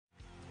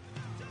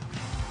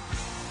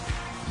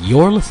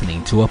You're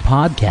listening to a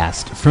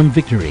podcast from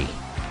Victory.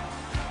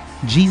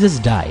 Jesus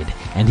died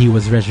and he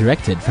was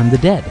resurrected from the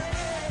dead.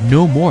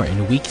 No more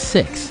in week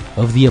 6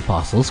 of the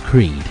Apostles'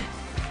 Creed.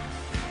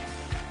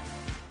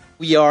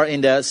 We are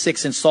in the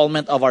 6th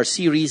installment of our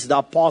series, The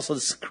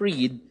Apostles'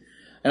 Creed.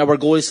 And our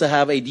goal is to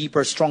have a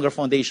deeper, stronger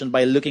foundation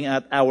by looking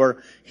at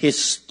our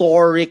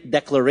historic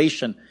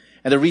declaration.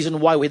 And the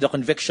reason why we have the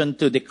conviction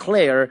to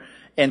declare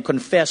and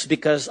confess,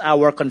 because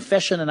our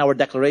confession and our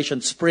declaration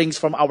springs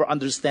from our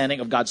understanding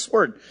of God's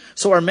Word.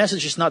 So our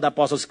message is not the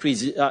Apostles'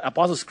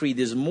 Creed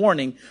this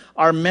morning.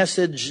 Our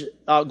message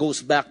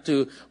goes back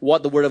to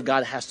what the Word of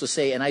God has to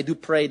say. And I do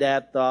pray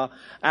that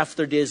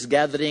after this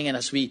gathering and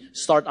as we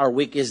start our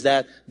week is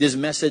that this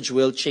message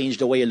will change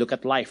the way you look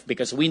at life.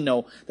 Because we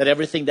know that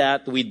everything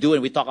that we do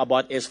and we talk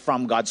about is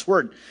from God's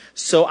Word.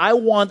 So I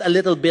want a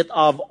little bit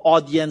of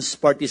audience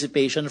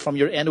participation from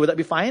your end. Would that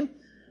be fine?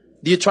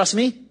 Do you trust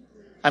me?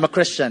 I'm a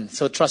Christian,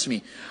 so trust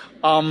me.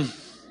 I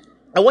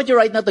want you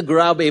right now to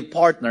grab a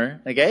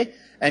partner, okay?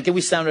 And can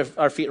we stand on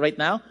our feet right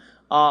now?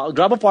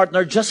 Grab a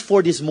partner just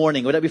for this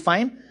morning. Would that be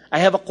fine? I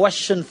have a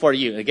question for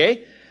you,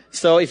 okay?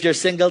 So if you're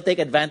single, take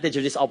advantage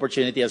of this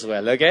opportunity as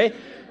well, okay?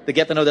 To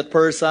get to know that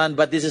person,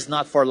 but this is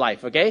not for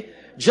life, okay?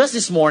 Just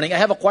this morning, I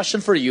have a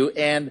question for you.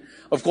 And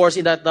of course,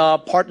 in that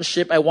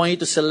partnership, I want you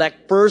to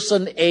select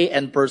person A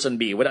and person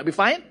B. Would that be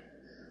fine?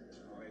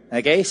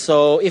 Okay,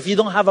 so if you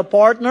don't have a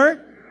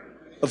partner,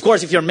 of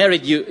course, if you're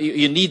married,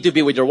 you need to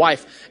be with your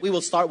wife. We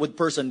will start with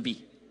person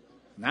B.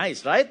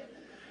 Nice, right?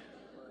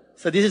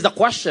 So this is the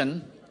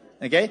question,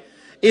 okay?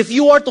 If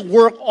you are to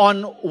work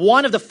on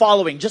one of the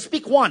following, just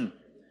pick one.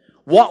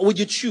 What would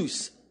you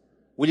choose?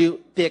 Will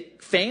you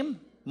pick fame,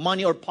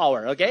 money, or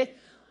power, okay?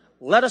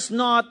 Let us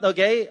not,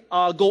 okay,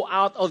 go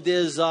out of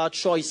these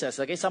choices,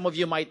 okay? Some of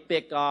you might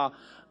pick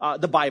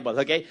the Bible,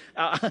 okay?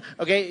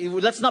 Okay,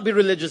 let's not be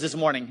religious this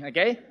morning,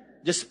 okay?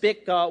 Just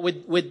pick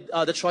with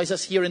the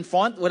choices here in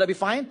front. Would that be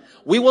fine?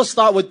 We will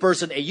start with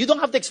person A. You don't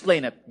have to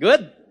explain it.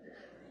 Good?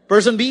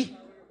 Person B?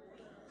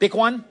 Pick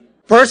one.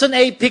 Person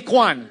A, pick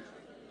one.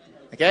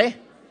 Okay?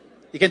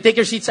 You can take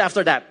your seats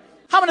after that.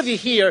 How many of you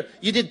here,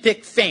 you did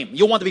pick fame?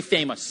 You want to be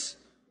famous.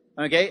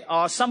 Okay?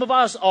 Some of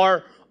us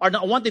are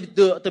not wanting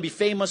to be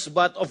famous,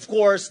 but of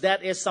course,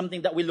 that is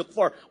something that we look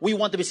for. We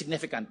want to be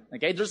significant.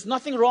 Okay? There's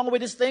nothing wrong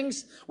with these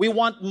things. We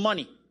want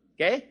money.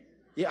 Okay?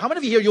 How many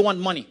of you here, you want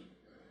money?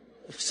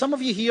 Some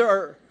of you here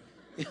are,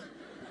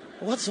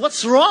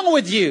 what's wrong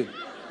with you?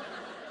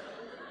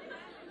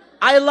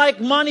 I like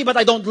money, but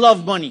I don't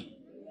love money.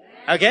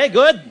 Okay,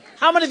 good.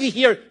 How many of you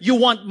here, you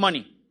want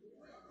money?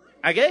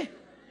 Okay?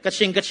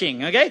 Kaching,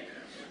 kaching, okay?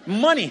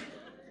 Money.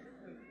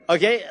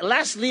 Okay,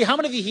 lastly, how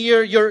many of you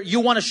here,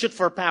 you want to shoot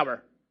for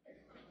power?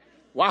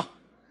 Wow.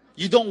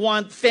 You don't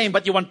want fame,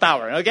 but you want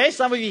power, okay?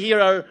 Some of you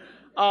here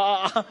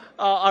are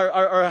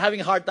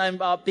having a hard time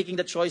picking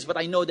the choice, but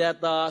I know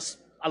that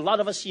a lot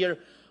of us here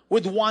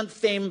would want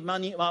fame,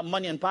 money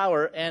and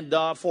power. And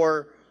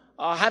for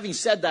having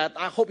said that,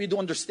 I hope you do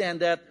understand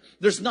that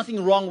there's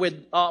nothing wrong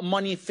with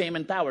money, fame,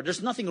 and power.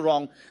 There's nothing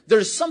wrong.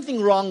 There's something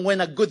wrong when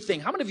a good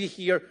thing. How many of you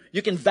here,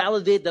 you can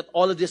validate that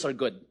all of these are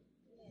good?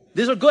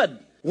 These are good.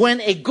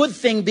 When a good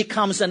thing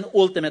becomes an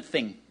ultimate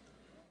thing,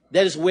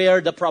 that is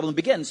where the problem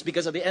begins.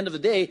 Because at the end of the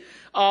day,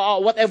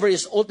 whatever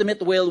is ultimate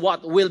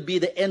will be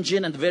the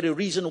engine and the very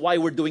reason why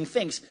we're doing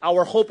things.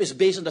 Our hope is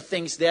based on the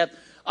things that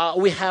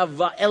we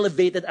have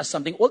elevated as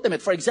something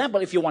ultimate. For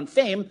example, if you want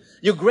fame,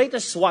 your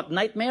greatest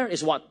nightmare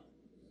is what?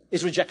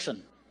 Is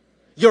rejection.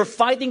 You're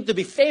fighting to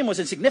be famous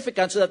and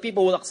significant so that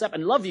people will accept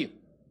and love you.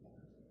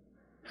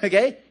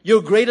 Okay?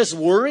 Your greatest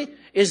worry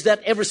is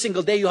that every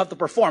single day you have to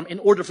perform in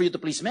order for you to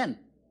please men.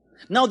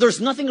 Now, there's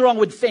nothing wrong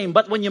with fame,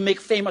 but when you make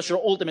fame as your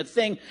ultimate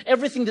thing,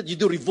 everything that you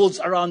do revolves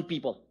around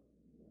people.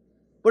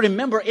 But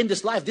remember, in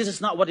this life, this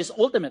is not what is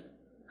ultimate.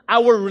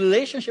 Our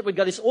relationship with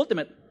God is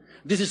ultimate.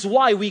 This is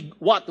why we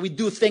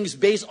do things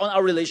based on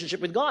our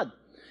relationship with God.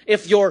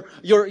 If your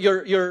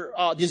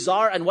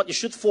desire and what you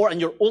shoot for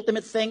and your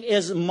ultimate thing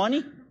is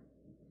money,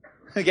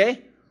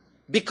 okay?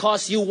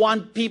 Because you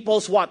want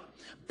people's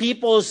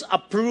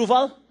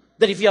approval,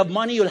 that if you have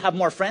money, you'll have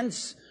more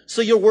friends.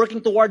 So you're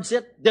working towards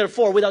it.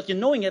 Therefore, without you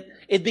knowing it,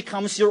 it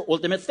becomes your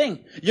ultimate thing.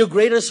 Your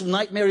greatest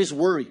nightmare is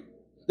worry.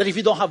 That if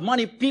you don't have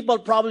money, people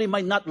probably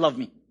might not love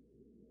me.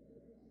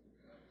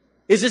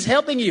 Is this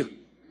helping you?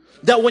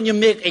 That when you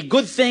make a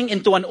good thing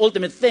into an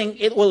ultimate thing,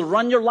 it will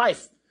run your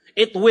life.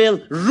 It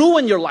will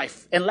ruin your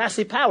life. And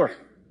lastly, power.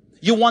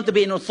 You want to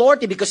be in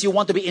authority because you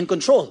want to be in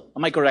control.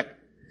 Am I correct?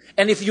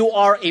 And if you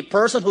are a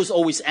person who's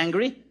always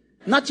angry,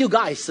 not you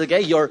guys, okay?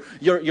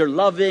 You're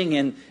loving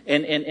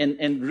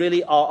and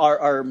really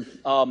are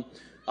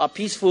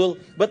peaceful.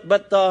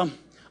 But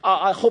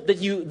I hope that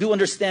you do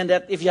understand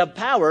that if you have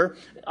power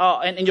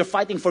and you're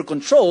fighting for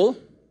control,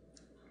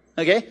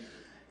 okay?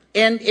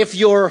 And if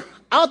you're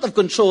out of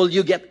control,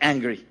 you get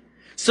angry.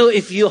 So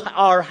if you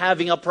are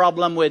having a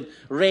problem with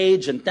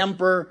rage and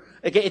temper,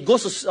 okay, it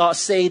goes to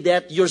say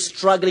that you're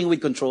struggling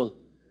with control.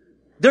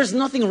 There's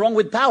nothing wrong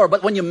with power,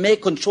 but when you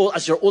make control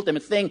as your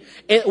ultimate thing,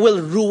 it will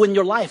ruin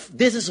your life.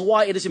 This is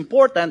why it is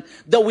important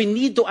that we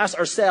need to ask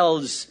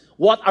ourselves,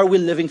 what are we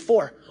living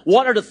for?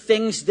 What are the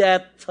things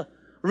that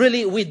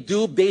really we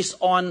do based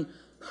on,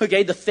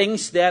 okay, the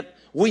things that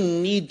we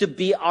need to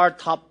be our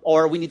top,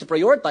 or we need to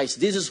prioritize.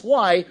 This is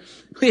why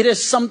it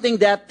is something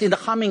that in the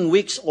coming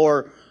weeks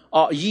or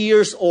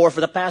years, or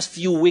for the past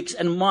few weeks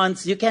and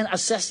months, you can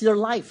assess your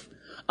life.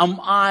 Am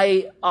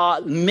I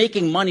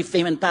making money,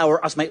 fame, and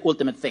power as my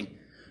ultimate thing?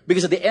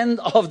 Because at the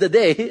end of the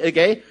day,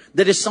 okay,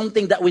 that is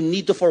something that we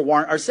need to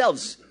forewarn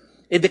ourselves.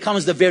 It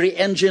becomes the very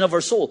engine of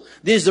our soul.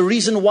 This is the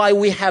reason why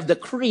we have the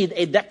creed,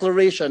 a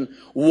declaration,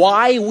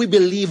 why we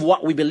believe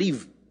what we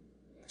believe.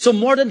 So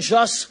more than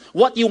just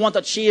what you want to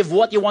achieve,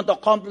 what you want to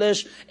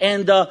accomplish,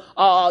 and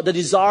the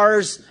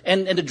desires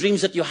and the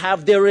dreams that you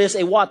have, there is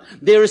a what?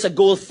 There is a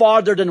goal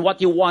farther than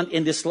what you want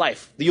in this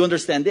life. Do you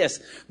understand this?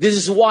 This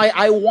is why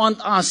I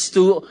want us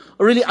to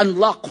really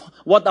unlock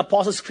what the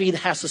Apostles' Creed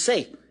has to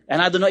say.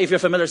 And I don't know if you're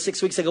familiar,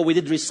 6 weeks ago we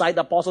did recite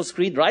the Apostles'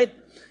 Creed, right?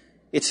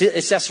 It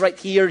says right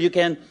here, you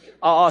can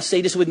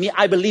say this with me.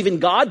 I believe in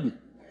God,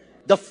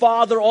 the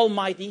Father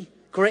Almighty,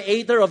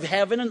 creator of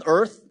heaven and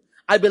earth.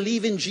 I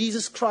believe in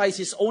Jesus Christ,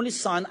 His only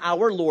Son,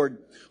 our Lord,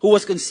 who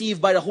was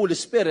conceived by the Holy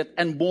Spirit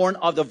and born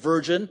of the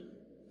Virgin.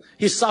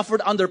 He suffered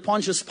under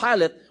Pontius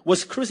Pilate,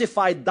 was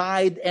crucified,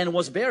 died, and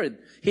was buried.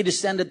 He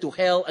descended to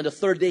hell, and the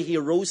third day He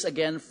rose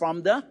again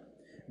from the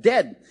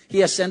dead.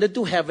 He ascended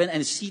to heaven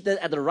and is seated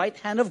at the right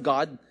hand of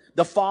God,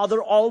 the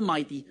Father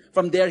Almighty.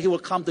 From there He will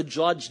come to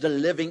judge the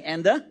living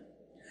and the...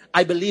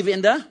 I believe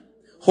in the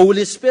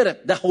Holy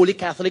Spirit, the Holy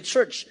Catholic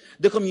Church,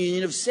 the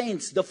communion of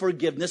saints, the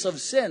forgiveness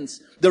of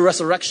sins, the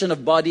resurrection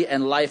of body,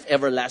 and life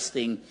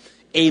everlasting.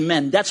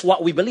 Amen. That's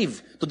what we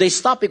believe. Today's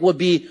topic will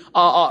be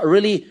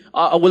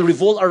will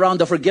revolve around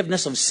the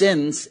forgiveness of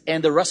sins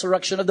and the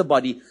resurrection of the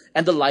body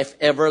and the life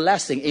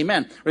everlasting.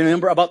 Amen.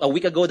 Remember about a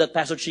week ago that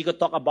Pastor Chico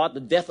talked about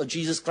the death of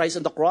Jesus Christ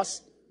on the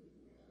cross?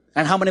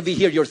 And how many of you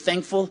here, you're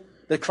thankful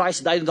that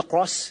Christ died on the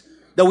cross?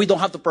 That we don't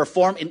have to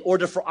perform in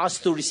order for us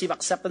to receive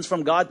acceptance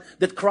from God.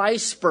 That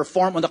Christ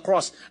performed on the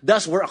cross.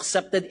 Thus, we're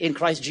accepted in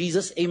Christ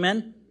Jesus.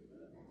 Amen.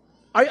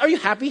 Are you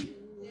happy?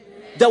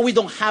 That we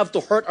don't have to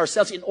hurt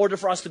ourselves in order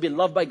for us to be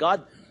loved by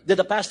God. That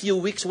the past few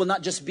weeks will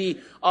not just be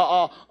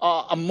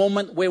a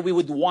moment where we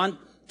would want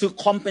to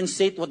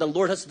compensate what the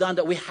Lord has done.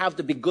 That we have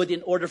to be good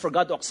in order for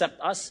God to accept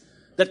us.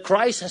 That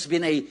Christ has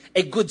been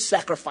a good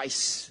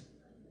sacrifice.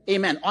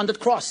 Amen. On the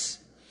cross.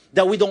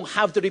 That we don't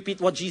have to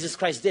repeat what Jesus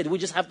Christ did. We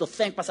just have to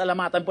thank,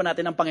 pasalamatan po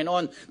natin ng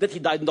Panginoon that He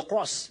died on the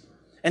cross.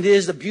 And it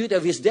is the beauty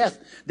of His death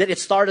that it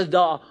started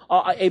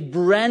a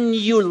brand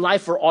new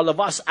life for all of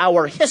us.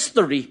 Our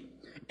history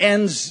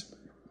ends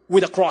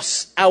with the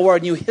cross. Our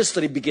new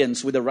history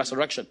begins with the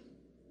resurrection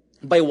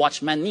by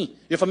Watchman Nee.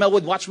 You're familiar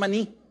with Watchman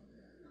Nee?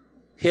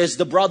 He is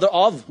the brother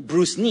of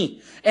Bruce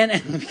Nee. And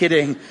I'm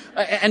kidding.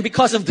 And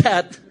because of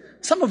that,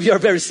 some of you are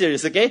very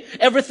serious, okay?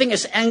 Everything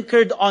is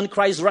anchored on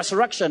Christ's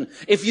resurrection.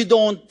 If you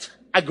don't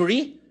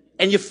agree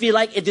and you feel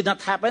like it did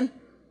not happen,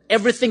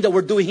 everything that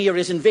we're doing here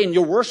is in vain.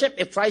 Your worship,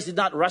 if Christ did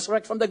not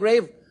resurrect from the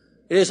grave,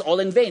 it is all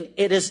in vain.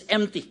 It is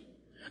empty.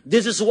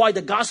 This is why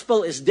the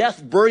gospel is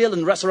death, burial,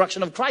 and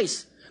resurrection of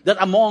Christ. That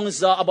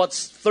amongst about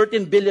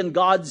 13 billion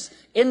gods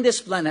in this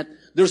planet,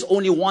 there's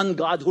only one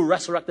God who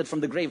resurrected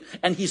from the grave,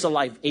 and He's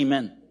alive.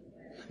 Amen.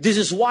 This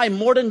is why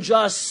more than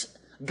just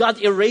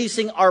God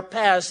erasing our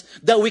past,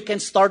 that we can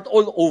start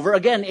all over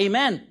again.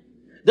 Amen.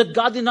 That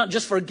God did not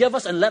just forgive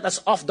us and let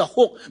us off the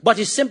hook, but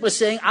He's simply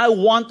saying, I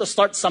want to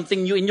start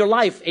something new in your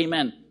life.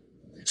 Amen.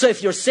 So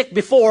if you're sick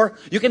before,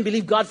 you can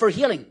believe God for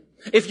healing.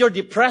 If you're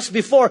depressed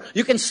before,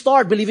 you can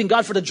start believing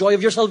God for the joy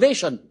of your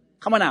salvation.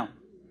 Come on now.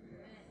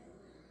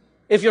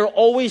 If you're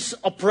always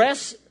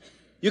oppressed,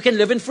 you can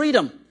live in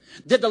freedom.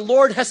 That the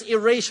Lord has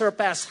erased your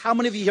past. How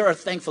many of you here are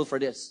thankful for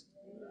this?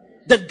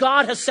 That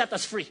God has set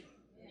us free.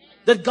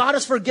 That God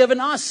has forgiven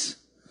us.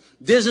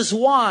 This is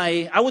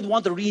why I would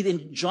want to read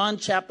in John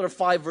chapter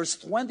 5 verse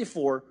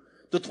 24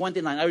 to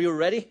 29. Are you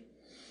ready?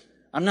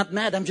 I'm not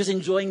mad. I'm just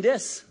enjoying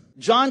this.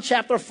 John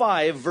chapter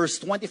 5 verse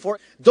 24.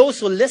 Those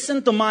who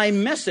listen to my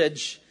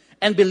message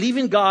and believe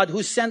in God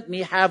who sent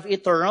me have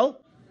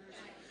eternal.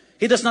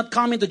 He does not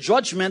come into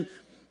judgment,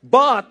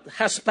 but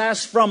has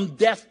passed from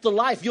death to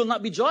life. You'll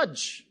not be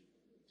judged.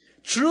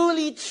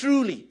 Truly,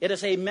 truly, it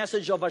is a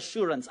message of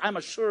assurance. I'm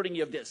assuring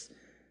you of this.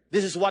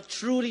 This is what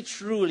truly,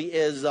 truly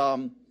is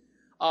meant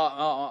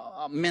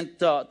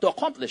to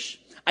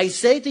accomplish. I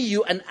say to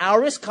you, an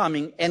hour is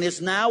coming and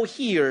is now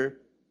here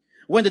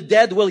when the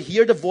dead will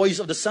hear the voice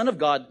of the Son of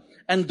God,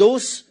 and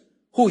those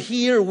who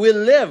hear will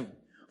live.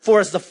 For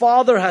as the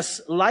Father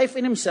has life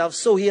in Himself,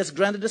 so He has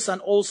granted the Son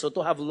also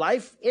to have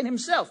life in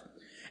Himself.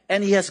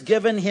 And He has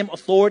given Him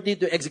authority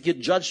to execute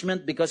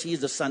judgment because He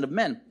is the Son of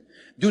Man.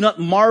 Do not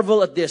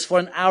marvel at this, for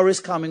an hour is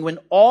coming when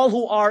all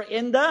who are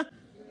in the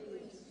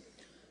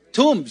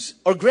tombs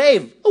or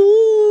grave.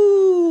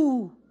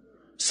 Ooh.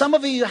 Some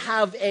of you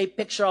have a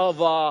picture of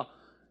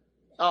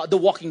The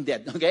Walking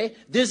Dead, okay?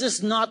 This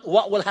is not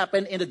what will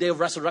happen in the day of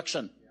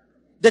resurrection.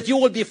 that you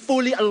will be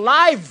fully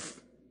alive.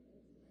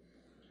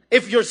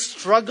 If you're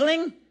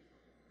struggling,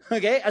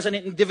 okay, as an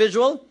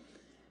individual,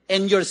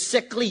 and you're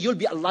sickly, you'll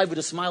be alive with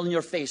a smile on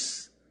your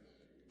face.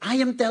 I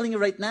am telling you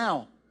right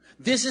now,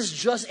 this is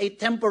just a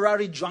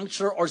temporary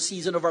juncture or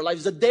season of our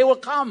lives. The day will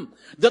come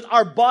that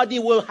our body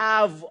will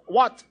have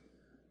what?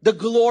 The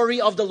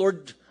glory of the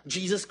Lord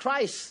Jesus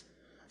Christ.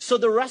 So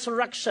the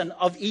resurrection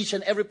of each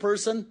and every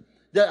person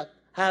that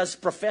has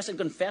professed and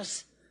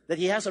confessed that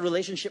he has a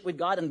relationship with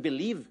God and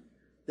believe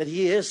that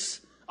he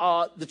is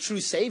the true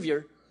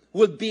Savior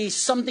will be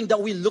something that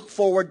we look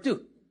forward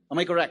to. Am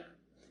I correct?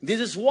 This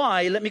is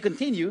why, let me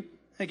continue,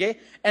 okay,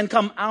 and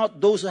come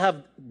out those who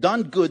have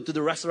done good to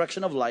the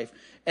resurrection of life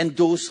and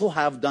those who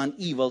have done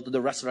evil to the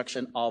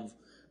resurrection of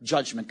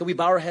judgment. Can we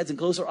bow our heads and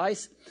close our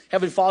eyes?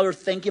 Heavenly Father,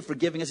 thank you for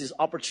giving us this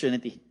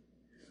opportunity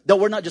that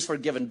we're not just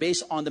forgiven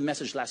based on the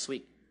message last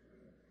week,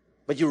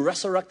 but you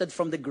resurrected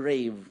from the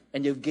grave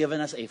and you've given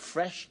us a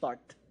fresh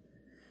start,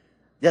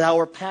 that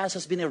our past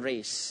has been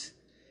erased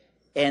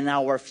and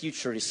our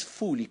future is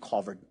fully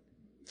covered.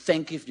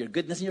 Thank you for your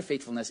goodness and your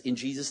faithfulness. In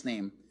Jesus'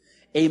 name,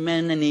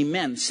 amen and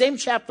amen. Same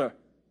chapter,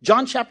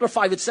 John chapter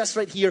 5, it says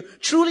right here,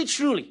 truly,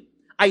 truly,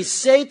 I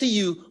say to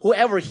you,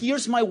 whoever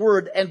hears my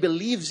word and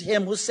believes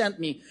him who sent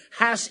me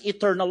has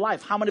eternal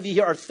life. How many of you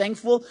here are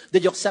thankful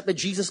that you accepted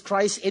Jesus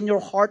Christ in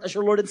your heart as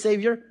your Lord and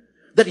Savior?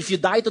 That if you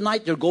die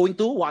tonight, you're going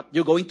to what?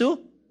 You're going to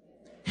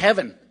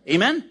heaven.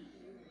 Amen?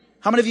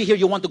 How many of you here,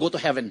 you want to go to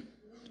heaven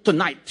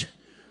tonight?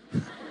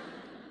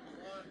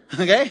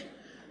 Okay?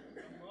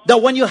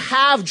 That when you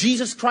have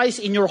Jesus Christ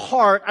in your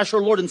heart as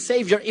your Lord and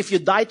Savior, if you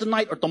die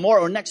tonight or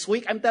tomorrow or next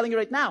week, I'm telling you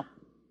right now,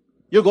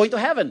 you're going to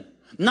heaven.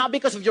 Not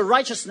because of your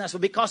righteousness,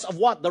 but because of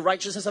what? The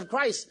righteousness of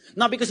Christ.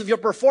 Not because of your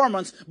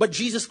performance, but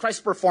Jesus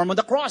Christ performed on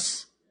the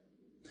cross.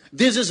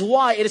 This is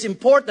why it is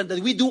important that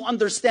we do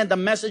understand the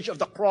message of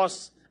the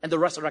cross and the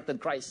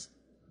resurrected Christ.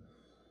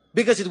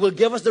 Because it will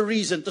give us the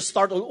reason to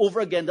start all over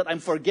again, that I'm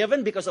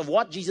forgiven because of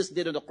what Jesus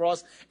did on the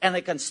cross, and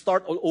I can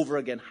start all over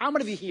again. How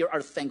many of you here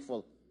are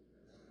thankful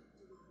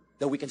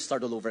that we can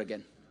start all over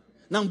again?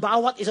 Nang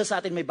bawat isa sa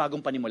atin may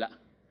bagong panimula.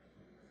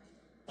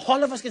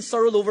 All of us can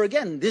start all over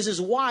again. This is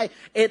why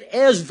it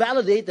is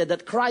validated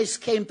that Christ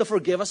came to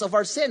forgive us of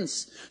our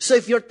sins. So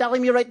if you're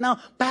telling me right now,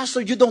 Pastor,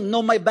 you don't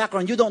know my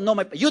background, you don't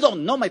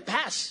know my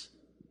past.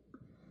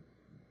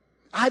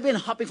 I've been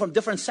hopping from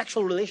different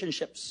sexual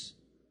relationships.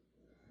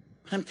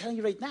 I'm telling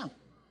you right now,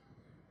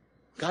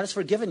 God has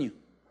forgiven you.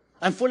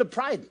 I'm full of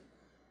pride.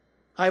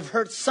 I've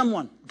hurt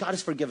someone. God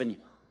has forgiven you.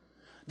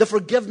 The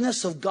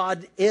forgiveness of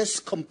God is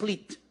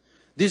complete.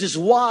 This is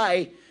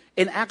why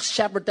in Acts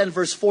chapter 10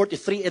 verse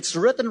 43, it's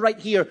written right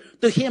here,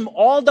 to him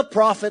all the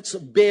prophets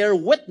bear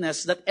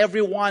witness that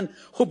everyone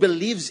who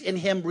believes in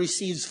him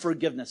receives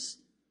forgiveness.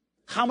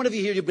 How many of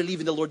you here, you believe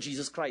in the Lord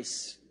Jesus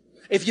Christ?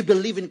 If you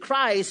believe in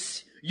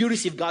Christ, you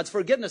receive God's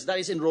forgiveness. That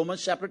is in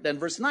Romans chapter 10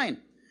 verse 9.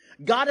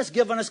 God has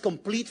given us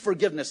complete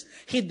forgiveness.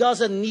 He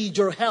doesn't need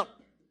your help.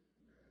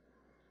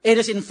 It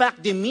is in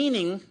fact the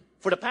meaning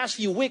for the past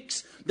few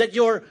weeks that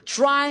you're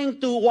trying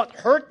to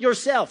hurt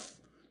yourself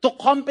to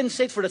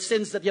compensate for the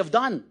sins that you have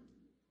done.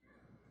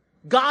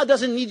 God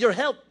doesn't need your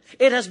help.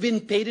 It has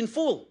been paid in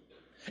full.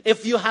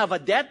 If you have a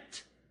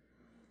debt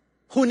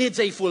who needs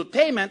a full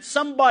payment,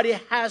 somebody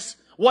has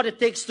what it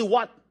takes to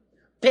what?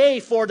 Pay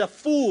for the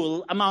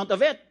full amount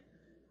of it.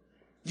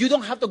 You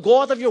don't have to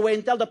go out of your way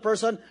and tell the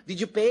person, did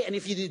you pay? And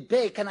if you did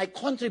pay, can I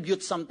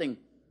contribute something?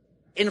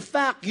 In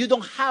fact, you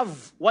don't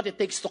have what it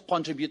takes to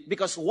contribute,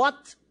 because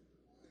what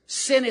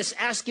sin is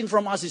asking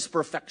from us is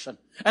perfection.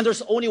 And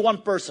there's only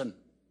one person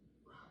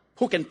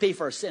who can pay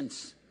for our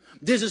sins.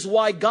 This is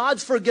why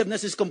God's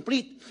forgiveness is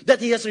complete,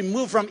 that he has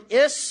removed from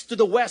east to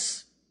the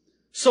west.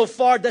 So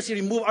far does he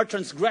remove our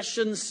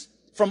transgressions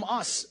from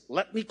us.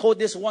 Let me quote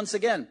this once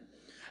again.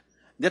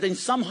 That in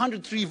Psalm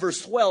 103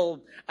 verse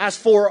 12, as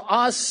for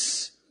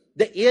us,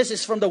 the east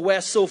is from the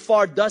west, so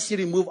far does he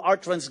remove our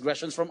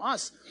transgressions from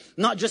us.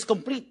 Not just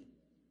complete.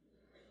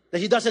 That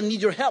he doesn't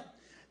need your help.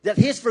 That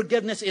his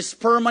forgiveness is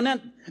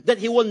permanent. That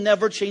he will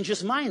never change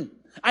his mind.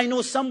 I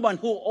know someone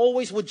who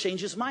always would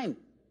change his mind.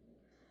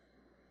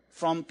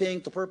 From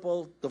pink to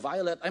purple to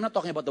violet. I'm not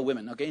talking about the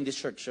women, okay, in this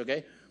church,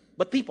 okay?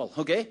 But people,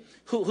 okay,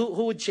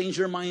 who would change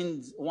your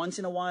mind once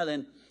in a while,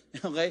 and,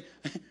 okay,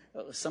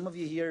 some of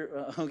you here,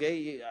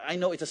 okay, I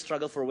know it's a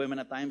struggle for women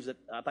at times, that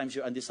at times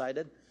you're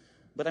undecided.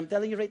 But I'm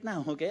telling you right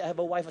now, okay, I have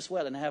a wife as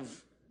well, and I have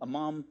a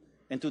mom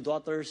and 2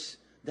 daughters.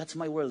 That's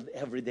my world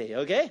every day,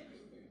 okay?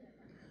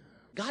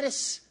 God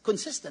is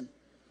consistent.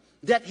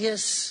 That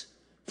his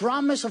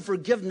promise of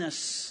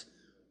forgiveness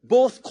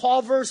both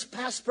covers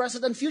past,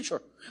 present, and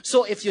future.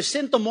 So if you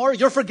sin tomorrow,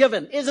 you're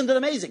forgiven. Isn't it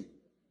amazing?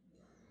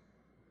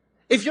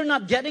 If you're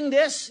not getting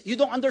this, you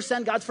don't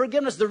understand God's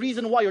forgiveness. The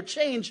reason why you're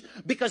changed,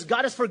 because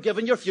God has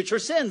forgiven your future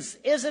sins.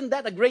 Isn't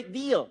that a great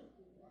deal?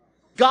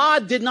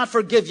 God did not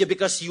forgive you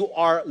because you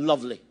are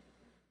lovely.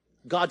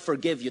 God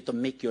forgave you to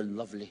make you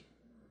lovely.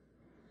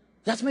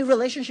 That's my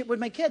relationship with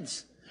my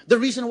kids. The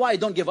reason why I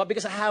don't give up,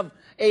 because I have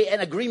an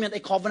agreement, a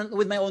covenant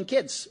with my own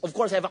kids. Of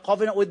course, I have a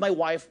covenant with my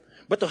wife.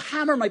 But to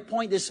hammer my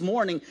point this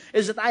morning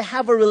is that I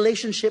have a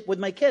relationship with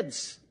my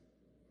kids.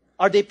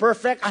 Are they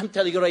perfect? I'm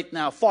telling you right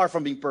now, far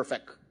from being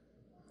perfect.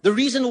 The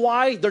reason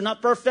why they're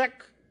not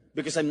perfect,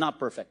 because I'm not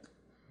perfect.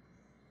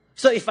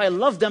 So if I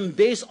love them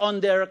based on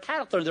their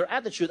character, their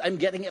attitude, I'm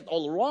getting it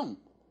all wrong.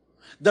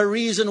 The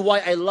reason why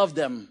I love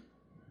them,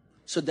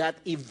 so that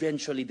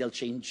eventually they'll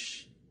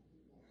change.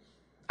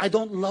 I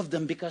don't love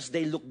them because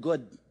they look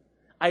good.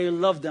 I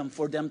love them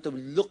for them to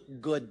look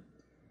good.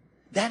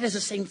 That is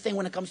the same thing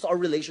when it comes to our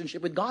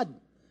relationship with God.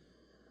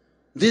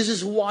 This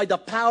is why the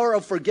power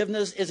of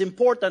forgiveness is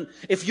important.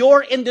 If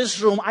you're in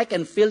this room, I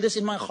can feel this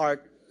in my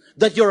heart,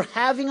 that you're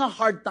having a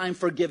hard time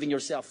forgiving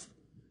yourself.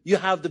 You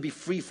have to be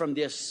free from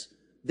this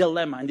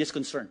dilemma and this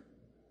concern.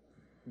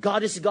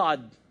 God is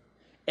God,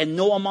 and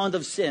no amount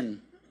of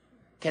sin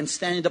can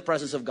stand in the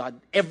presence of God.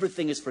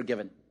 Everything is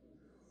forgiven.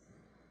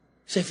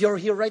 So if you're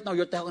here right now,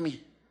 you're telling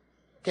me,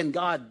 can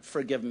God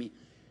forgive me?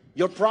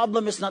 Your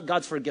problem is not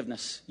God's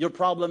forgiveness. Your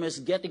problem is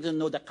getting to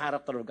know the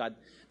character of God,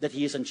 that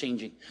He is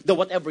unchanging. That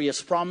whatever He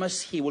has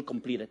promised, He will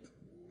complete it.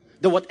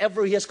 That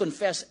whatever He has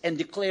confessed and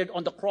declared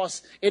on the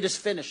cross, it is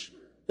finished.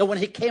 That when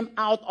He came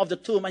out of the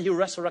tomb and He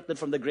resurrected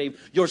from the grave,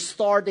 you're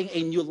starting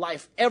a new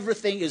life.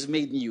 Everything is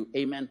made new.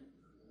 Amen.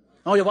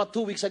 Only about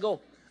 2 weeks ago,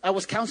 I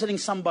was counseling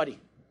somebody,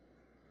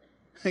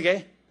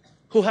 okay,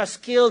 who has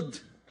killed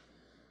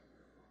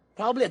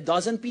probably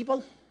 12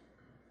 people.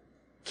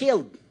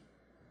 Killed.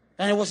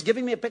 And he was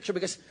giving me a picture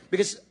because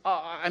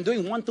I'm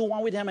doing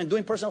one-to-one with him and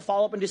doing personal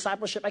follow-up and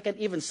discipleship. I can't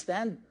even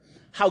stand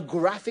how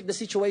graphic the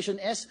situation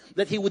is,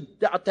 that he would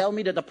tell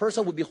me that the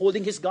person would be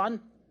holding his gun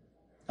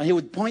and he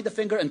would point the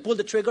finger and pull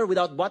the trigger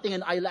without batting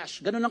an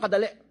eyelash. Ganun lang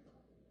kadali.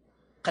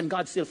 Can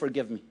God still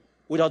forgive me?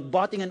 Without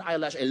batting an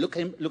eyelash, I look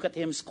at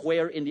him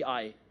square in the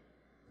eye.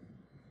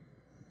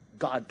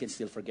 God can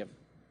still forgive.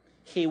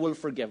 He will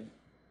forgive.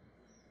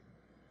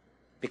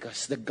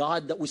 Because the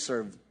God that we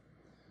serve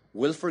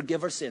will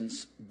forgive our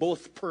sins,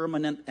 both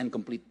permanent and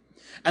complete.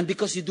 And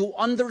because you do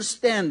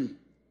understand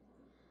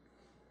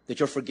that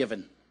you're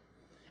forgiven,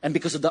 and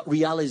because of that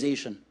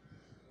realization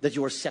that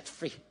you are set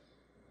free,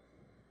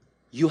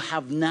 you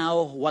have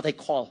now what I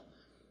call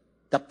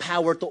the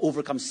power to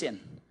overcome sin.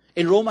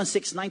 In Romans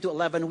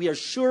 6:9-11, we are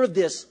sure of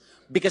this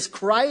because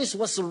Christ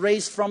was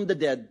raised from the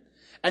dead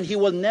and He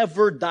will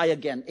never die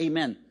again.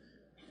 Amen.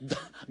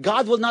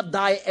 God will not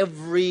die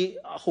every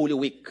Holy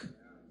Week.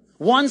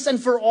 Once and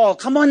for all.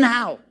 Come on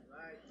now.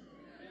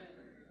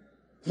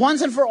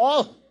 Once and for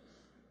all.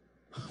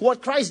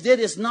 What Christ did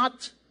is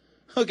not,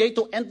 okay,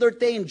 to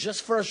entertain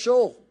just for a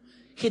show.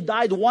 He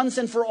died once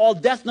and for all.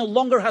 Death no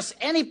longer has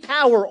any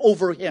power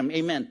over Him.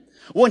 Amen.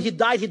 When He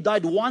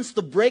died once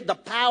to break the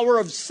power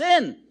of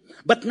sin.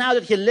 But now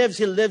that He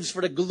lives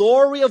for the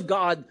glory of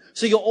God.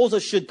 So you also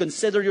should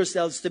consider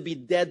yourselves to be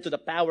dead to the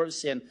power of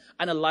sin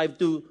and alive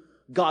to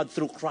God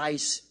through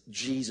Christ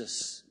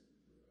Jesus.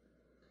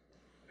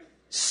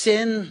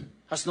 Sin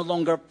has no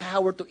longer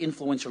power to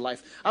influence your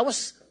life. I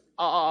was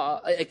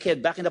a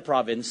kid back in the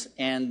province,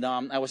 and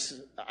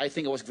I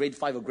think I was grade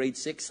 5 or grade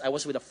 6. I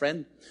was with a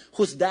friend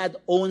whose dad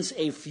owns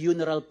a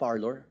funeral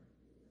parlor.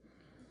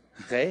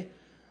 Okay?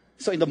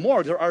 So in the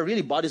morgue, there are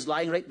really bodies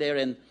lying right there,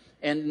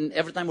 and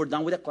every time we're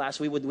done with the class,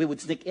 we would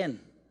sneak in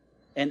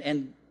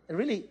and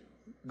really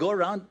go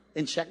around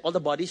and check all the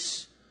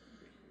bodies.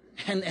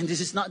 And this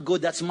is not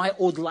good. That's my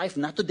old life,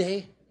 not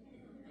today.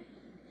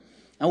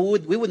 And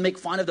we would make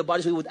fun of the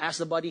bodies. We would ask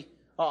the body,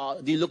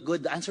 do you look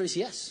good? The answer is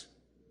yes.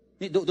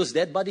 Those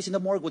dead bodies in the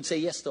morgue would say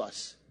yes to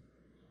us.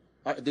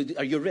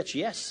 Are you rich?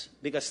 Yes.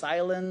 Because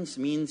silence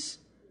means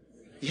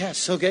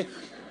yes, okay?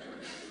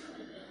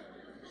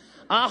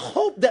 I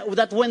hope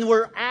that when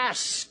we're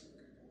asked,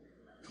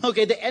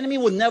 okay, the enemy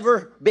will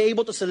never be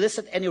able to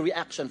solicit any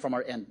reaction from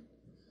our end.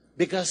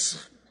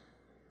 Because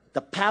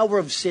the power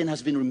of sin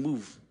has been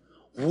removed.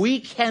 We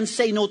can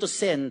say no to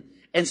sin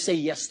and say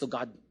yes to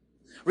God.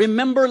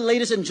 Remember,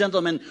 ladies and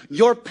gentlemen,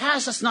 your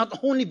past has not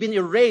only been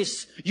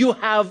erased, you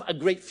have a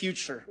great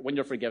future when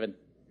you're forgiven.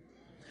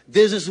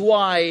 This is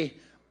why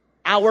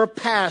our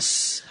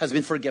past has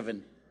been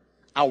forgiven.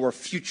 Our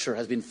future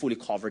has been fully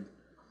covered.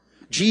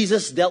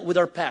 Jesus dealt with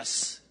our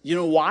past. You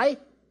know why?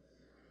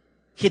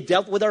 He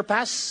dealt with our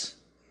past.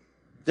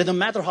 That no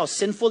matter how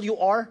sinful you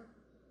are,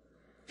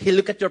 He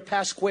looked at your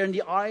past square in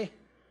the eye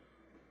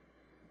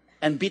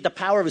and beat the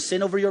power of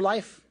sin over your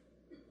life.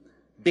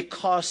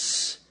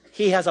 Because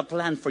He has a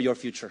plan for your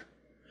future.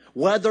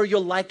 Whether you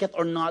like it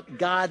or not,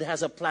 God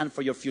has a plan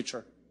for your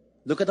future.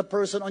 Look at the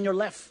person on your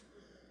left.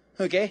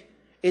 Okay?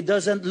 It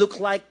doesn't look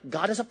like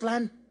God has a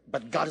plan,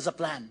 but God has a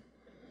plan.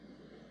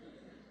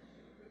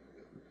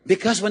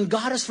 Because when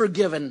God has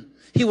forgiven,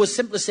 He was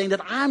simply saying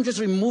that I'm just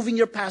removing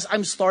your past.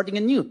 I'm starting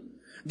anew.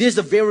 This is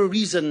the very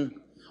reason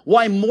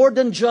why more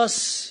than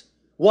just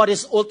what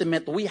is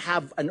ultimate, we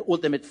have an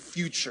ultimate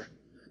future.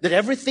 That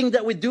everything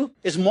that we do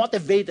is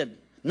motivated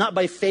not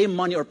by fame,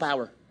 money, or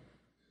power.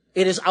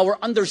 It is our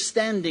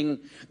understanding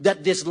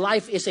that this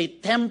life is a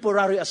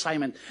temporary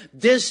assignment.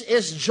 This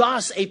is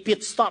just a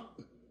pit stop.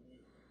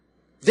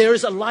 There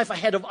is a life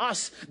ahead of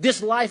us.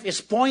 This life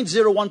is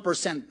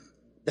 0.01%.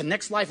 The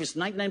next life is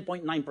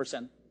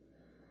 99.9%.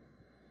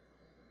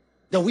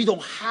 That we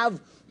don't have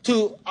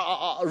to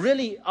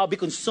really be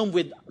consumed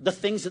with the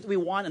things that we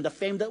want and the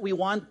fame that we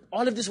want.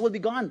 All of this will be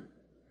gone.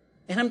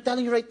 And I'm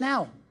telling you right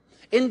now,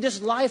 in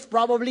this life,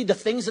 probably the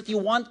things that you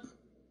want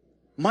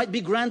might be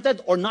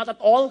granted or not at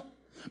all.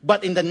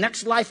 But in the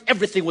next life,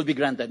 everything will be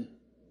granted.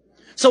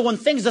 So when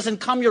things doesn't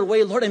come your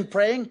way, Lord, I'm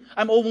praying.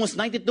 I'm almost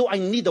 92. I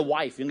need a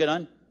wife. Yung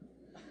ganon.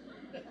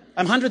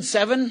 I'm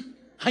 107.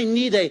 I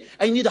need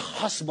a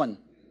husband.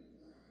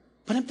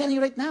 But I'm telling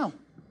you right now,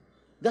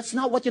 that's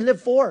not what you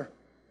live for.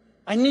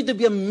 I need to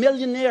be a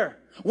millionaire.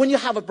 When you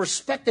have a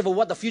perspective of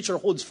what the future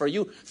holds for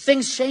you,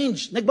 things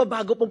change.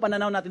 Nagbabago pong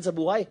pananaw natin sa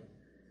buhay.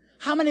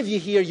 How many of you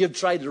here, you've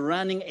tried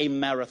running a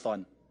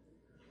marathon?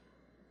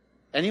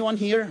 Anyone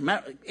here?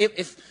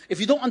 If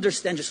you don't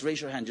understand, just raise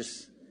your hand.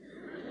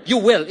 You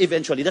will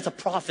eventually. That's a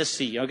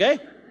prophecy, okay?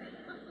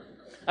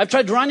 I've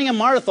tried running a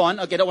marathon.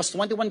 Okay, that was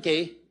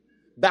 21K.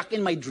 Back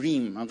in my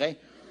dream, okay?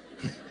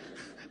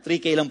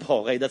 3K lang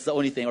po, okay? That's the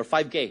only thing. Or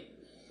 5K.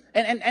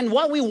 And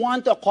what we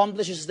want to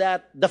accomplish is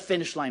that the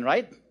finish line,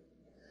 right?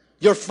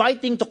 You're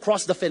fighting to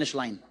cross the finish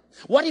line.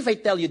 What if I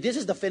tell you this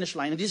is the finish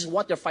line and this is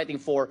what you're fighting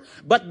for,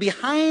 but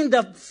behind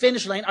the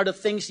finish line are the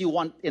things you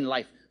want in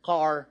life?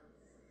 Car,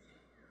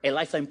 a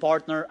lifetime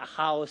partner, a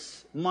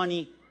house,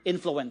 money,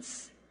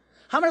 influence.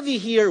 How many of you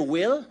here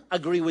will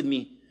agree with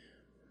me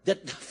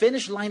that the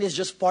finish line is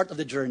just part of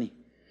the journey?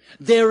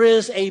 There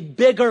is a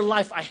bigger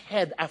life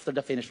ahead after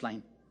the finish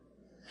line.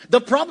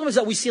 The problem is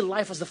that we see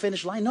life as the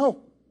finish line. No.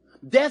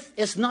 Death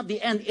is not the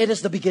end. It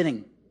is the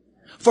beginning.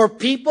 For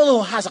people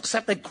who has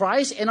accepted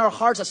Christ in our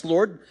hearts as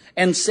Lord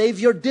and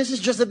Savior, this is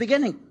just the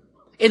beginning.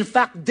 In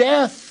fact,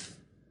 death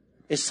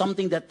is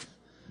something that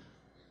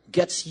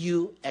gets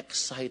you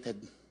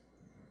excited.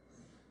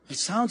 It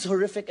sounds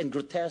horrific and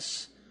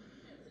grotesque.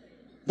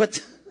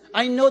 But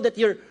I know that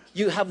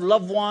you have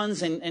loved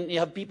ones and you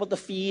have people to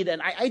feed.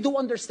 And I do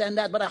understand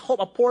that. But I hope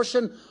a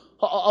portion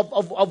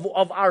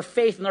of our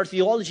faith and our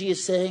theology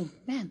is saying,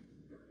 man,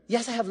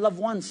 yes, I have loved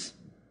ones.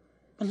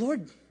 But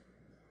Lord,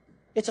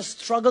 it's a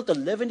struggle to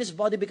live in this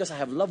body because I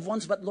have loved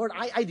ones. But Lord,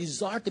 I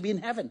desire to be in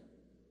heaven.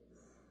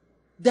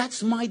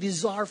 That's my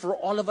desire for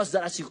all of us,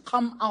 that as you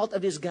come out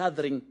of this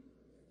gathering,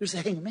 you're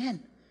saying,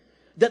 man,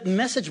 that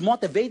message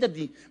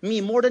motivated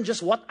me more than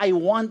just what I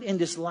want in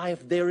this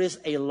life. There is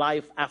a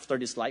life after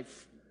this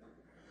life.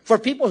 For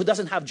people who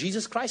doesn't have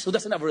Jesus Christ, who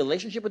doesn't have a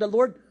relationship with the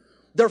Lord,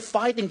 they're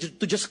fighting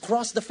to just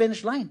cross the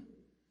finish line.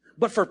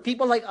 But for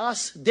people like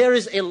us, there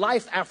is a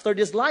life after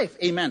this life.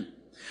 Amen.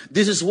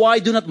 This is why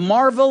do not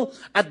marvel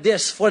at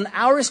this, for an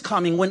hour is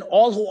coming when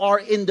all who are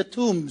in the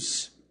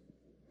tombs,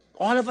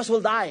 all of us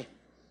will die.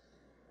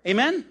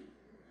 Amen?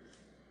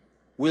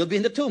 We'll be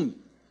in the tomb.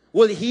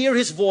 We'll hear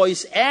His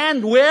voice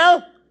and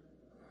will.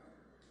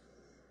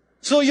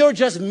 So you're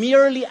just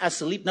merely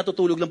asleep.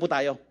 Natutulog lang po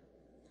tayo.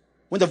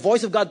 When the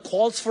voice of God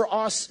calls for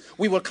us,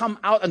 we will come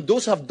out, and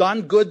those who have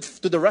done good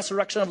to the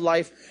resurrection of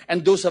life,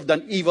 and those who have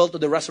done evil to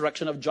the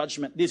resurrection of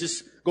judgment. This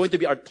is going to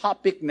be our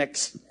topic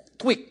next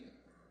week.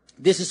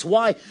 This is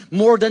why,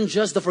 more than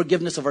just the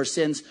forgiveness of our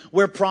sins,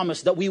 we're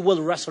promised that we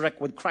will resurrect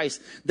with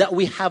Christ, that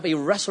we have a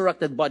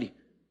resurrected body.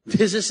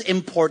 This is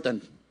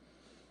important.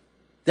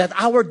 That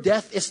our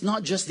death is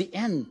not just the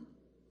end.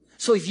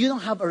 So if you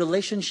don't have a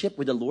relationship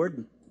with the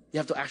Lord, you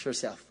have to ask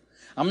yourself,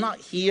 I'm not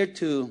here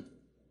to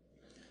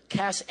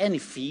cast any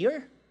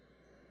fear,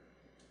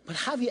 but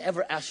have you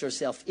ever asked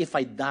yourself, if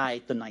I die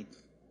tonight,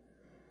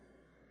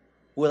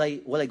 will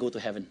I go to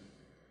heaven?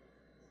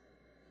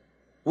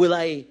 Will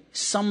I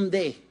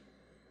someday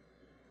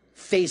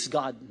face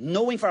God,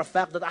 knowing for a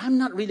fact that I'm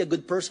not really a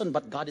good person,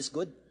 but God is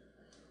good?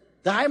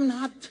 That I'm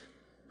not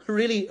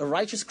really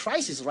righteous,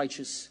 Christ is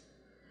righteous.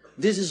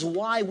 This is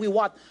why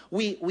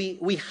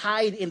we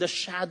hide in the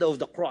shadow of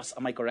the cross.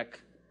 Am I correct?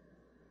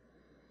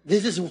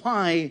 This is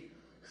why,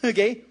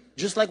 okay,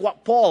 just like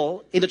what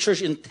Paul in the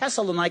church in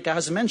Thessalonica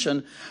has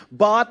mentioned,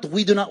 but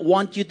we do not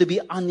want you to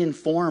be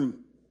uninformed.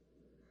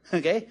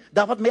 Okay?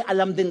 Dapat may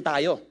alam din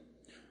tayo.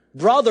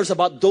 Brothers,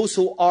 about those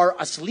who are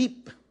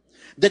asleep,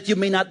 that you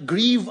may not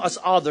grieve as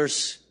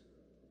others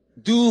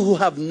do who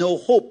have no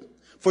hope.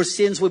 For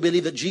since we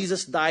believe that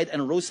Jesus died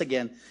and rose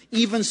again,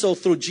 even so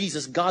through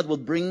Jesus, God will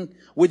bring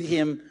with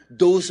Him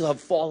those who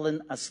have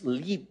fallen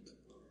asleep.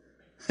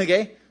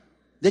 Okay?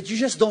 That you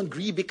just don't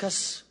grieve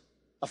because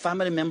a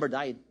family member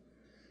died.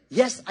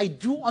 Yes, I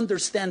do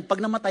understand. Pag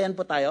namatayan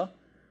po tayo,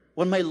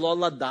 when my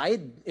lola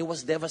died, it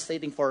was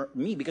devastating for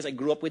me because I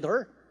grew up with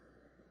her.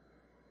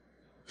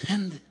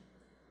 And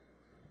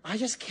I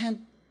just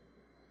can't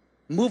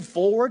move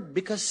forward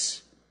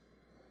because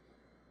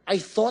I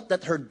thought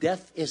that her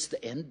death is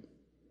the end.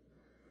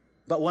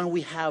 But when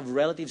we have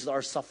relatives that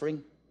are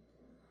suffering,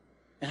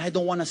 and I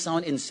don't want to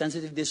sound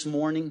insensitive this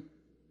morning,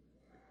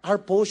 our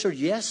posture,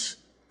 yes,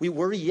 we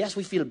worry, yes,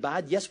 we feel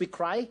bad, yes, we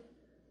cry.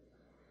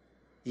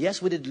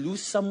 Yes, we did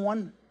lose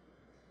someone.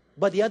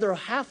 But the other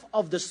half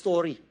of the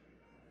story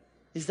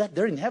is that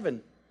they're in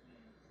heaven.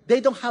 They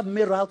don't have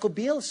Meralco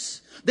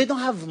bills. They don't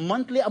have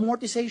monthly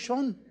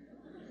amortization.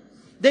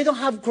 They don't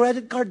have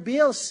credit card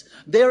bills.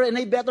 They're in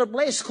a better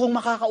place. Kung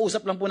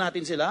makakausap lang po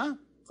natin sila,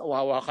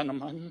 kawawa ka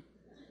naman.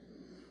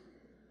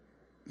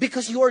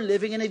 Because you are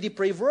living in a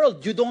depraved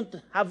world. You don't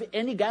have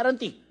any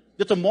guarantee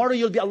that tomorrow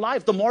you'll be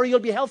alive, tomorrow you'll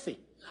be healthy.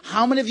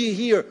 How many of you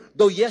here,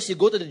 though yes, you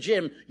go to the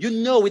gym, you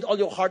know with all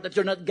your heart that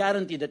you're not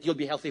guaranteed that you'll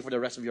be healthy for the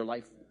rest of your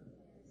life?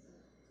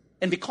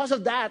 And because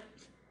of that,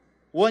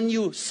 when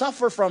you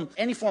suffer from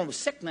any form of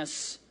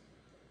sickness,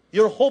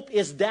 your hope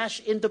is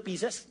dashed into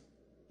pieces.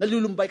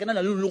 Nalulumbay ka na,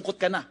 nalulungkot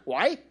ka na.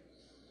 Why?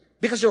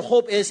 Because your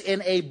hope is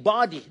in a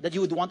body that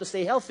you would want to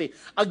stay healthy.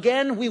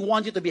 Again, we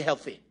want you to be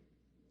healthy.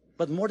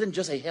 But more than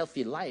just a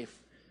healthy life,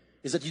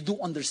 is that you do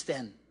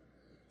understand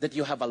that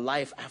you have a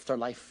life after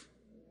life.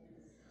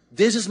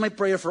 This is my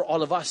prayer for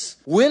all of us.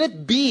 Will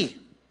it be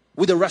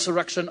with the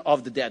resurrection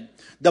of the dead?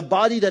 The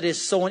body that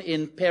is sown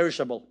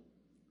imperishable,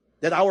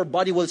 that our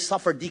body will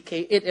suffer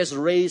decay, it is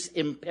raised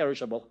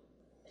imperishable.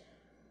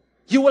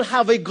 You will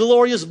have a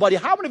glorious body.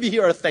 How many of you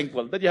here are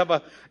thankful that you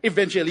have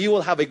eventually you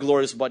will have a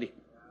glorious body?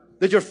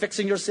 That you're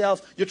fixing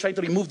yourself, you're trying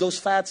to remove those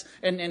fats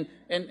and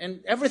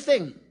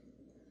everything.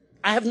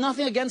 I have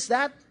nothing against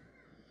that.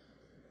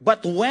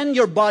 But when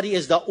your body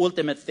is the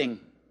ultimate thing,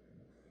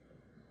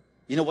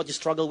 you know what you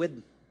struggle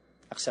with?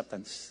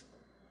 Acceptance.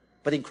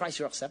 But in Christ,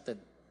 you're accepted.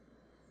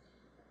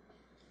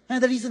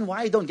 And the reason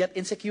why I don't get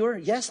insecure,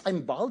 yes,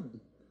 I'm bald.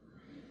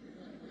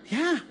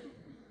 Yeah.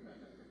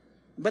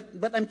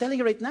 But I'm telling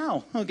you right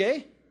now,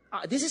 okay?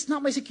 This is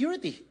not my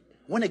security.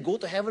 When I go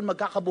to heaven,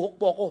 magkakabuhok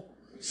po ako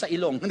sa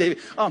ilong.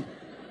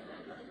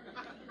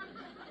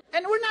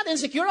 And we're not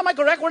insecure. Am I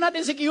correct? We're not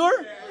insecure?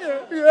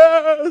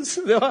 Yes.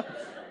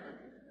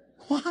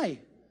 Why?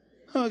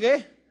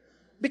 Okay?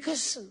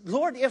 Because,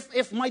 Lord,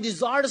 if my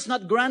desire is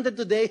not granted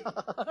today,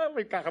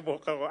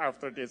 magkakabuhok ako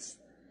after this.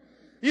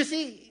 You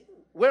see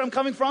where I'm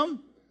coming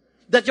from?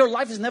 That your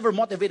life is never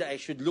motivated. I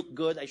should look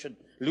good. I should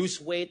lose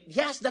weight.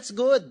 Yes, that's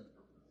good.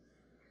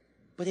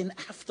 But in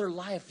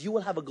afterlife, you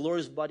will have a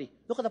glorious body.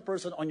 Look at the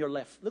person on your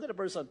left. Look at the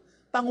person.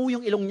 Pangu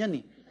yung ilong niyan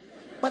eh.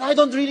 But I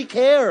don't really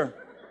care.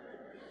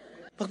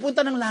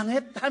 Pagpunta ng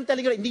langit, I'm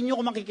telling you, hindi niyo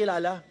ako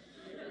makikilala.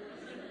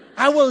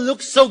 I will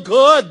look so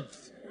good.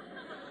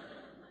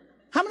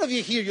 How many of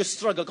you here, you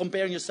struggle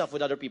comparing yourself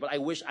with other people? I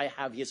wish I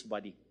have his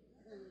body.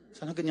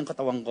 Sana ganyang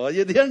katawan ko?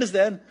 Do you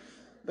understand?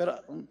 Pero,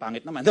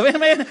 pangit naman.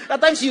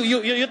 At times,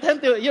 you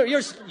tend to,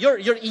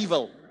 you're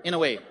evil, in a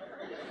way.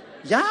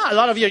 Yeah, a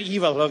lot of you are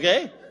evil,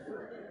 okay?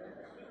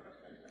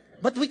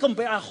 But we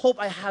compare, I hope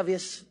I have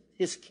his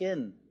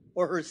skin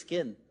or her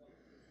skin.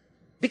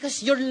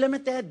 Because you're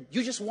limited.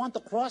 You just want to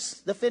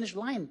cross the finish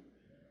line.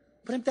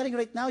 But I'm telling you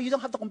right now, you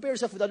don't have to compare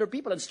yourself with other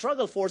people and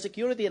struggle for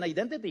security and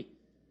identity.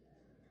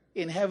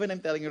 In heaven, I'm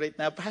telling you right